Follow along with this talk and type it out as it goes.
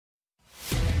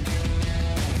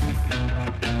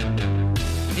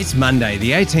It's Monday,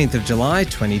 the 18th of July,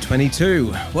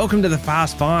 2022. Welcome to the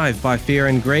Fast Five by Fear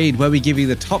and Greed, where we give you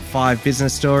the top 5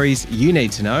 business stories you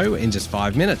need to know in just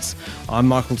 5 minutes. I'm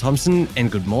Michael Thompson,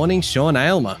 and good morning, Sean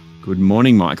Aylmer. Good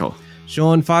morning, Michael.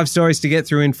 Sean, 5 stories to get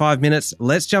through in 5 minutes.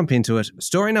 Let's jump into it.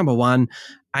 Story number 1.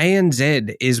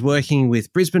 ANZ is working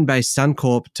with Brisbane-based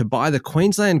Suncorp to buy the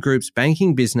Queensland Group's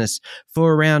banking business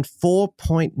for around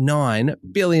 $4.9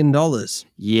 billion.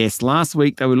 Yes, last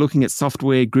week they were looking at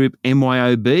software group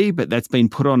MYOB, but that's been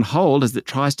put on hold as it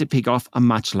tries to pick off a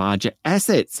much larger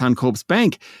asset, Suncorp's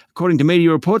bank. According to media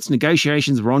reports,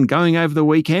 negotiations were ongoing over the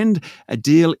weekend. A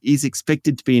deal is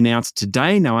expected to be announced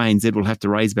today. Now, ANZ will have to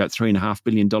raise about $3.5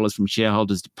 billion from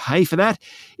shareholders to pay for that.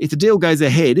 If the deal goes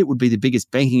ahead, it would be the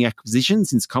biggest banking acquisition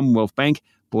since Commonwealth Bank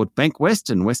bought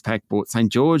Bankwest and Westpac bought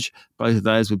St. George. Both of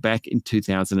those were back in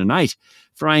 2008.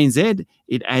 For ANZ,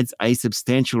 it adds a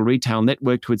substantial retail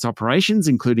network to its operations,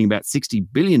 including about $60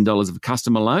 billion of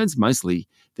customer loans, mostly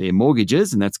their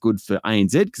mortgages, and that's good for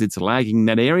ANZ because it's lagging in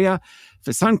that area.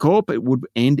 For Suncorp, it would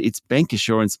end its bank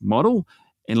assurance model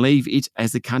and leave it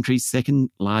as the country's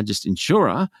second largest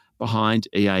insurer behind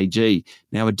EAG.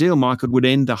 Now, a deal, Michael, would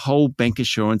end the whole bank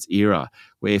assurance era,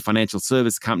 where financial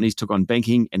service companies took on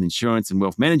banking and insurance and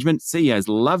wealth management. CEOs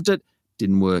loved it,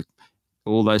 didn't work.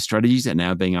 All those strategies are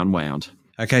now being unwound.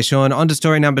 Okay, Sean, on to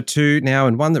story number 2 now,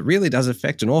 and one that really does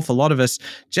affect an awful lot of us.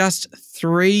 Just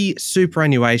 3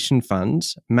 superannuation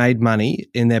funds made money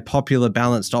in their popular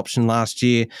balanced option last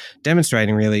year,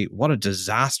 demonstrating really what a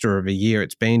disaster of a year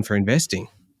it's been for investing.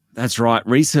 That's right.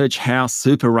 Research House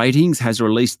Super Ratings has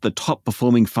released the top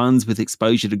performing funds with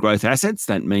exposure to growth assets.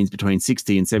 That means between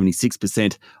 60 and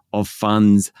 76% of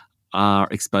funds are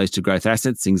exposed to growth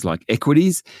assets, things like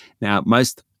equities. Now,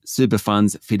 most super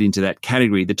funds fit into that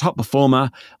category. The top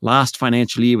performer last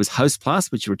financial year was Host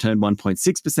Plus, which returned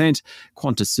 1.6%.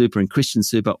 Qantas Super and Christian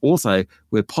Super also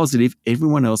were positive.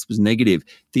 Everyone else was negative.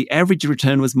 The average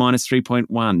return was minus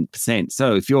 3.1%.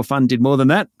 So if your fund did more than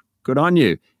that, good on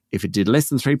you. If it did less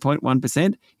than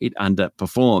 3.1%, it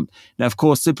underperformed. Now, of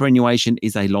course, superannuation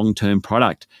is a long-term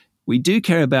product. We do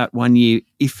care about 1 year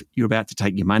if you're about to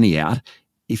take your money out.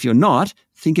 If you're not,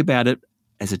 think about it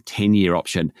as a 10-year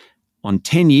option. On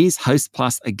 10 years, Host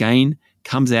Plus again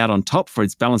comes out on top for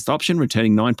its balanced option,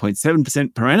 returning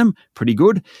 9.7% per annum. Pretty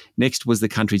good. Next was the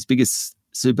country's biggest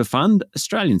super fund,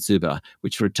 Australian Super,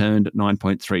 which returned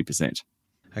 9.3%.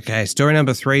 Okay, story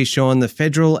number 3, Sean. The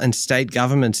federal and state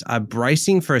governments are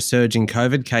bracing for a surge in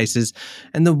COVID cases,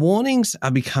 and the warnings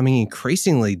are becoming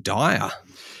increasingly dire.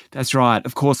 That's right.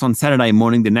 Of course, on Saturday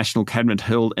morning, the National Cabinet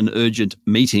held an urgent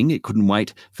meeting. It couldn't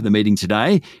wait for the meeting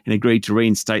today and agreed to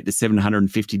reinstate the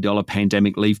 $750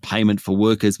 pandemic leave payment for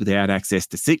workers without access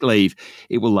to sick leave.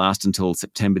 It will last until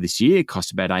September this year,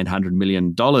 cost about $800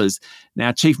 million.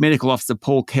 Now, Chief Medical Officer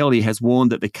Paul Kelly has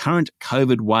warned that the current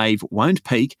COVID wave won't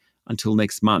peak until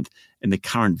next month, and the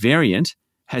current variant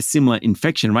has similar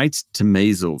infection rates to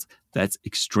measles. That's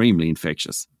extremely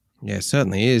infectious. Yeah, it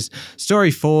certainly is.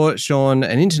 Story 4, Sean,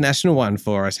 an international one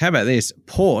for us. How about this?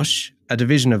 Porsche, a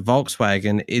division of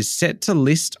Volkswagen, is set to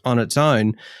list on its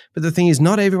own. But the thing is,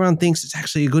 not everyone thinks it's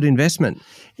actually a good investment.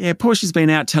 Yeah, Porsche has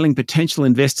been out telling potential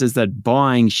investors that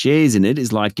buying shares in it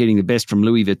is like getting the best from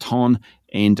Louis Vuitton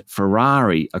and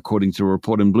Ferrari, according to a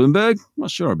report in Bloomberg. Not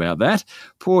sure about that.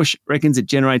 Porsche reckons it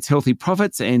generates healthy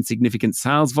profits and significant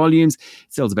sales volumes.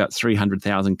 It sells about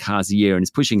 300,000 cars a year and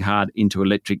is pushing hard into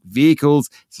electric vehicles.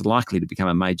 It's likely to become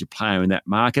a major player in that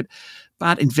market.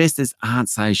 But investors aren't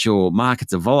so sure.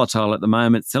 Markets are volatile at the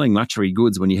moment. Selling luxury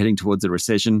goods when you're heading towards a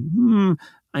recession,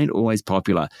 ain't always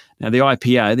popular. Now, the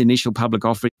IPO, the initial public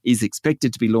offering, is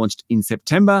expected to be launched in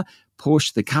September.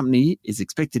 Porsche, the company, is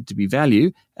expected to be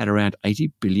valued at around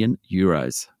 80 billion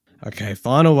euros. Okay,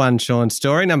 final one, Sean.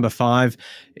 Story number 5.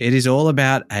 It is all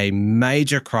about a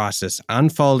major crisis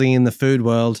unfolding in the food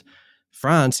world.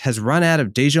 France has run out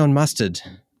of Dijon mustard.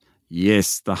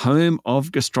 Yes, the home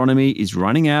of gastronomy is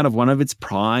running out of one of its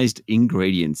prized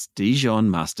ingredients, Dijon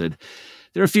mustard.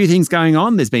 There are a few things going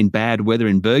on. There's been bad weather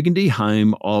in Burgundy,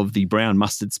 home of the brown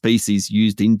mustard species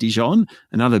used in Dijon.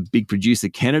 Another big producer,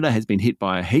 Canada, has been hit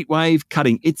by a heat wave,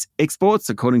 cutting its exports,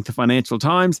 according to Financial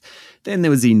Times. Then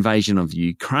there was the invasion of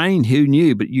Ukraine. Who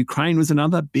knew? But Ukraine was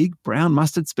another big brown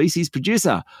mustard species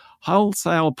producer.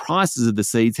 Wholesale prices of the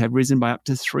seeds have risen by up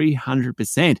to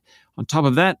 300%. On top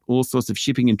of that, all sorts of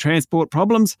shipping and transport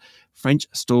problems. French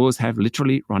stores have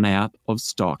literally run out of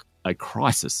stock. A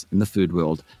crisis in the food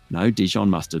world. No Dijon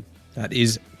mustard. That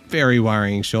is very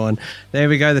worrying, Sean. There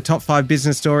we go, the top 5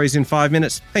 business stories in 5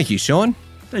 minutes. Thank you, Sean.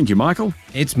 Thank you, Michael.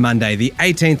 It's Monday, the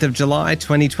 18th of July,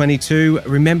 2022.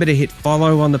 Remember to hit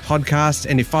follow on the podcast,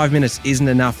 and if 5 minutes isn't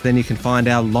enough, then you can find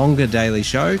our longer daily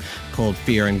show called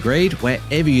Fear and Greed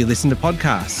wherever you listen to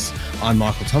podcasts. I'm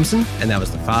Michael Thompson, and that was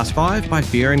the Fast Five by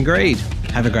Fear and Greed.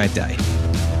 Have a great day.